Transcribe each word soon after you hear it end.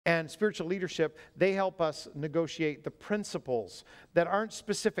And spiritual leadership, they help us negotiate the principles that aren't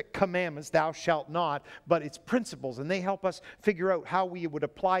specific commandments, thou shalt not, but it's principles. And they help us figure out how we would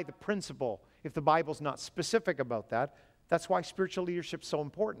apply the principle if the Bible's not specific about that. That's why spiritual leadership is so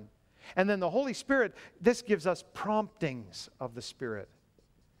important. And then the Holy Spirit, this gives us promptings of the Spirit.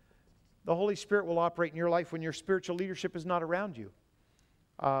 The Holy Spirit will operate in your life when your spiritual leadership is not around you.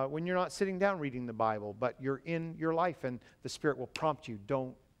 When you're not sitting down reading the Bible, but you're in your life, and the Spirit will prompt you,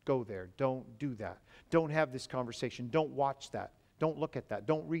 don't go there, don't do that, don't have this conversation, don't watch that, don't look at that,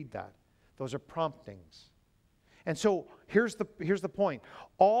 don't read that. Those are promptings. And so here's the point.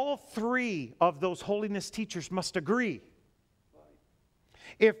 All three of those holiness teachers must agree.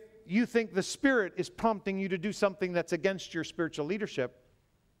 If you think the Spirit is prompting you to do something that's against your spiritual leadership,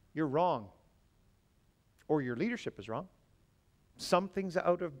 you're wrong. Or your leadership is wrong. Something's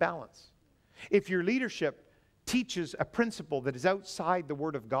out of balance. If your leadership teaches a principle that is outside the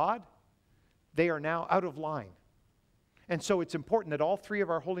Word of God, they are now out of line. And so it's important that all three of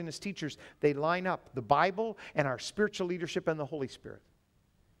our holiness teachers, they line up the Bible and our spiritual leadership and the Holy Spirit.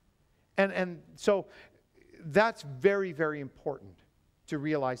 And so that's very, very important to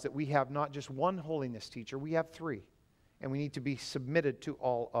realize that we have not just one holiness teacher, we have three. And we need to be submitted to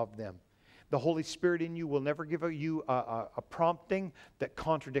all of them. The Holy Spirit in you will never give you a prompting that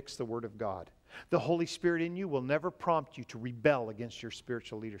contradicts the Word of God. The Holy Spirit in you will never prompt you to rebel against your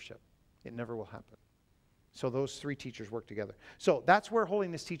spiritual leadership. It never will happen. So those three teachers work together. So that's where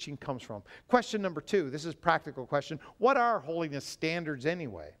holiness teaching comes from. Question number 2, this is a practical question. What are holiness standards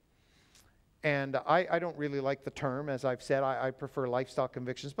anyway? And I don't really like the term, as I've said. I prefer lifestyle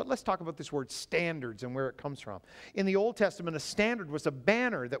convictions. But let's talk about this word standards and where it comes from. In the Old Testament, a standard was a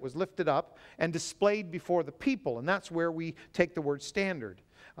banner that was lifted up and displayed before the people. And that's where we take the word standard.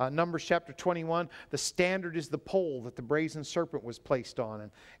 Numbers chapter 21, the standard is the pole that the brazen serpent was placed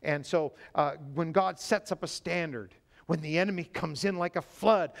on. And so when God sets up a standard, when the enemy comes in like a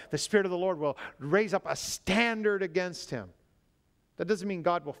flood, the Spirit of the Lord will raise up a standard against him. That doesn't mean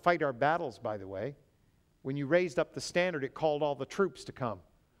God will fight our battles, by the way. When you raised up the standard, it called all the troops to come.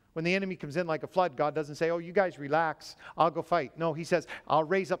 When the enemy comes in like a flood, God doesn't say, oh, you guys relax, I'll go fight. No, He says, I'll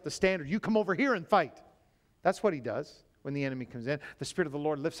raise up the standard. You come over here and fight. That's what He does when the enemy comes in. The Spirit of the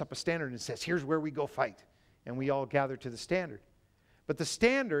Lord lifts up a standard and says, here's where we go fight. And we all gather to the standard. But the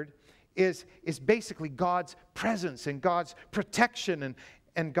standard is basically God's presence and God's protection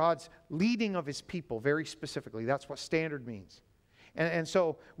and God's leading of His people very specifically. That's what standard means. And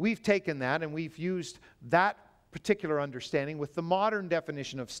so we've taken that and we've used that particular understanding with the modern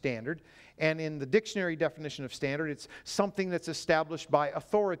definition of standard. And in the dictionary definition of standard, it's something that's established by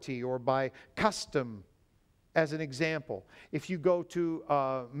authority or by custom. As an example, if you go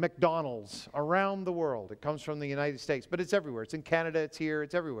to McDonald's around the world, it comes from the United States, but it's everywhere. It's in Canada, it's here,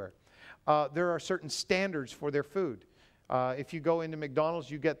 it's everywhere. There are certain standards for their food. If you go into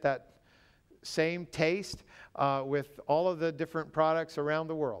McDonald's, you get that same taste with all of the different products around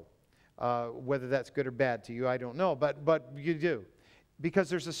the world. Whether that's good or bad to you, I don't know, but you do. Because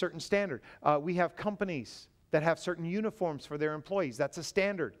there's a certain standard. We have companies that have certain uniforms for their employees. That's a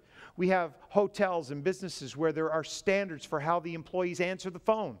standard. We have hotels and businesses where there are standards for how the employees answer the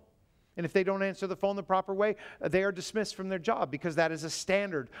phone. And if they don't answer the phone the proper way, they are dismissed from their job because that is a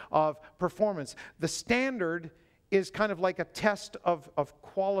standard of performance. The standard is kind of like a test of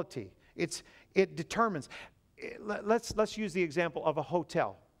quality. It determines. Let's use the example of a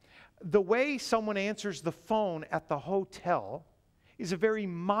hotel. The way someone answers the phone at the hotel is a very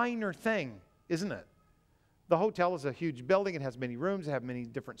minor thing, isn't it? The hotel is a huge building. It has many rooms. It has many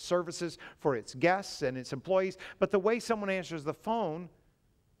different services for its guests and its employees. But the way someone answers the phone,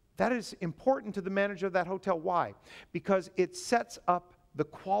 that is important to the manager of that hotel. Why? Because it sets up the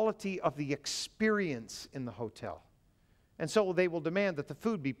quality of the experience in the hotel. And so they will demand that the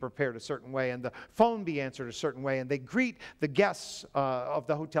food be prepared a certain way and the phone be answered a certain way and they greet the guests of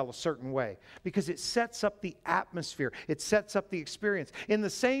the hotel a certain way because it sets up the atmosphere. It sets up the experience. In the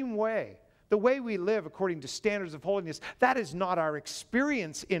same way, the way we live according to standards of holiness, that is not our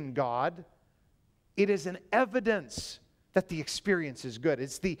experience in God. It is an evidence that the experience is good.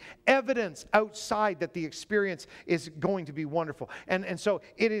 It's the evidence outside that the experience is going to be wonderful. And so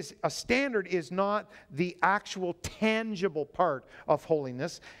it is, a standard is not the actual tangible part of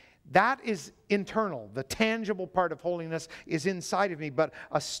holiness. That is internal. The tangible part of holiness is inside of me. But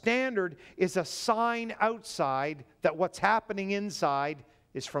a standard is a sign outside that what's happening inside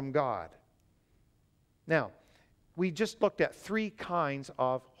is from God. Now, we just looked at 3 kinds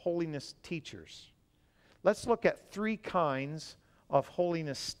of holiness teachers. Let's look at 3 kinds of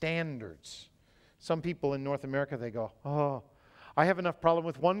holiness standards. Some people in North America, they go, oh, I have enough problem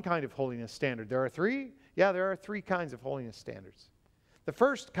with one kind of holiness standard. There are three? Yeah, there are three kinds of holiness standards. The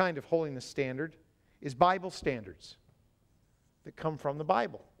first kind of holiness standard is Bible standards that come from the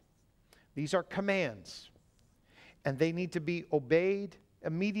Bible. These are commands, and they need to be obeyed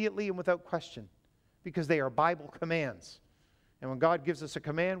immediately and without question because they are Bible commands. And when God gives us a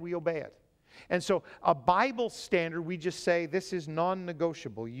command, we obey it. And so a Bible standard, we just say, this is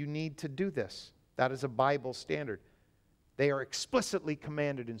non-negotiable. You need to do this. That is a Bible standard. They are explicitly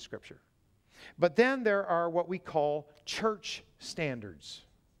commanded in Scripture. But then there are what we call church standards.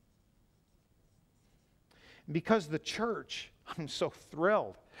 Because the church, I'm so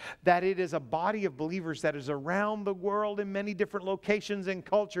thrilled that it is a body of believers that is around the world in many different locations and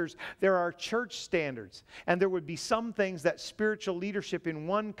cultures. There are church standards. And there would be some things that spiritual leadership in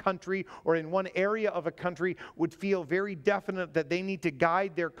one country or in one area of a country would feel very definite that they need to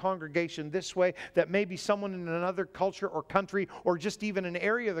guide their congregation this way, that maybe someone in another culture or country or just even an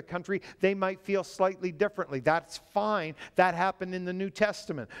area of the country, they might feel slightly differently. That's fine. That happened in the New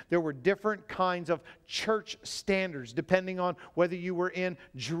Testament. There were different kinds of church standards depending on whether you were in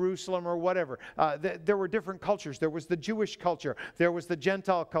Jerusalem or whatever. There were different cultures. There was the Jewish culture. There was the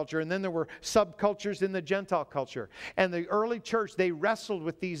Gentile culture. And then there were subcultures in the Gentile culture. And the early church, they wrestled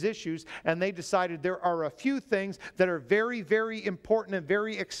with these issues and they decided there are a few things that are very, very important and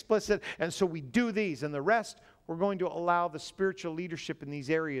very explicit. And so we do these. And the rest, we're going to allow the spiritual leadership in these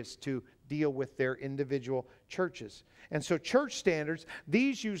areas to deal with their individual churches. And so church standards,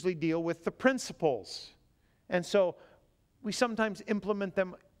 these usually deal with the principles. And so we sometimes implement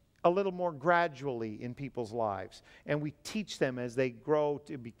them a little more gradually in people's lives. And we teach them as they grow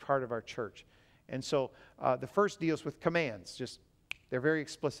to be part of our church. And so the first deals with commands. They're very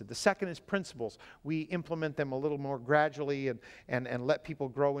explicit. The second is principles. We implement them a little more gradually and let people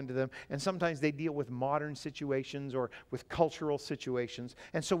grow into them. And sometimes they deal with modern situations or with cultural situations.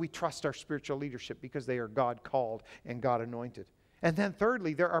 And so we trust our spiritual leadership because they are God-called and God-anointed. And then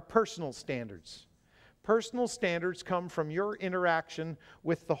thirdly, there are personal standards. Personal standards come from your interaction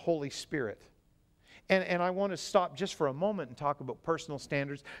with the Holy Spirit. And I want to stop just for a moment and talk about personal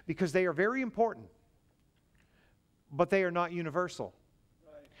standards because they are very important, but they are not universal.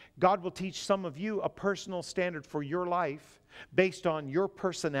 Right. God will teach some of you a personal standard for your life based on your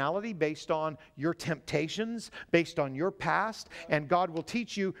personality, based on your temptations, based on your past, and God will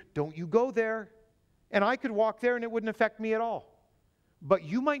teach you, don't you go there. And I could walk there and it wouldn't affect me at all. But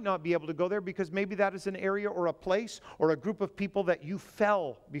you might not be able to go there because maybe that is an area or a place or a group of people that you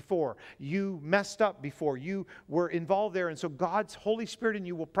fell before. You messed up before. You were involved there. And so God's Holy Spirit in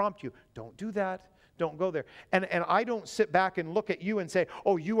you will prompt you. Don't do that. Don't go there. And I don't sit back and look at you and say,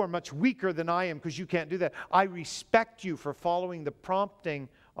 oh, you are much weaker than I am because you can't do that. I respect you for following the prompting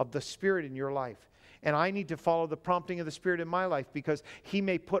of the Spirit in your life. And I need to follow the prompting of the Spirit in my life because He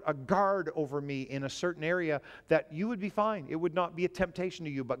may put a guard over me in a certain area that you would be fine. It would not be a temptation to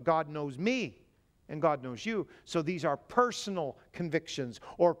you, but God knows me and God knows you. So these are personal convictions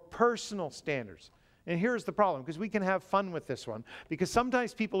or personal standards. And here's the problem, because we can have fun with this one. Because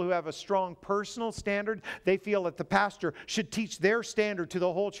sometimes people who have a strong personal standard, they feel that the pastor should teach their standard to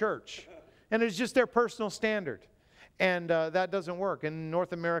the whole church. And it's just their personal standard. And that doesn't work. In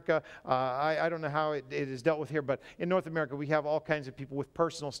North America, I don't know how it is dealt with here, but in North America, we have all kinds of people with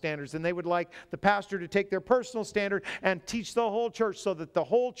personal standards. And they would like the pastor to take their personal standard and teach the whole church so that the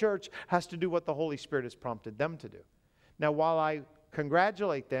whole church has to do what the Holy Spirit has prompted them to do. Now, while I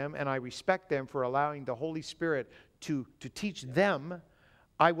congratulate them and I respect them for allowing the Holy Spirit to teach them,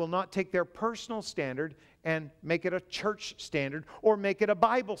 I will not take their personal standard and make it a church standard or make it a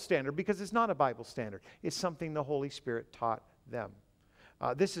Bible standard, because it's not a Bible standard. It's something the Holy Spirit taught them.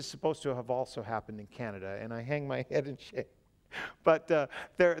 This is supposed to have also happened in Canada, and I hang my head in shame. But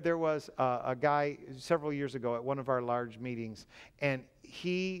there was a guy several years ago at one of our large meetings, and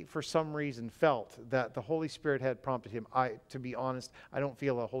he, for some reason, felt that the Holy Spirit had prompted him. To be honest, I don't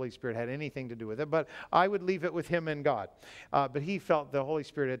feel the Holy Spirit had anything to do with it, but I would leave it with him and God. But he felt the Holy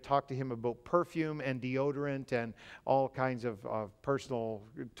Spirit had talked to him about perfume and deodorant and all kinds of personal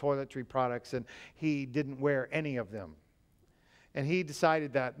toiletry products, and he didn't wear any of them. And he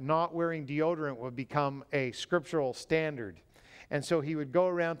decided that not wearing deodorant would become a scriptural standard. And so he would go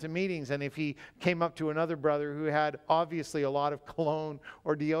around to meetings, and if he came up to another brother who had obviously a lot of cologne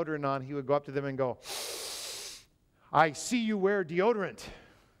or deodorant on, he would go up to them and go, I see you wear deodorant.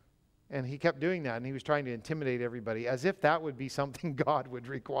 And he kept doing that, and he was trying to intimidate everybody, as if that would be something God would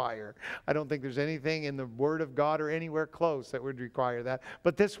require. I don't think there's anything in the Word of God or anywhere close that would require that.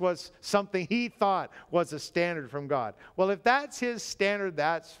 But this was something he thought was a standard from God. Well, if that's his standard,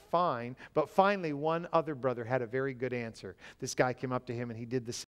 that's fine. But finally, one other brother had a very good answer. This guy came up to him, and he did the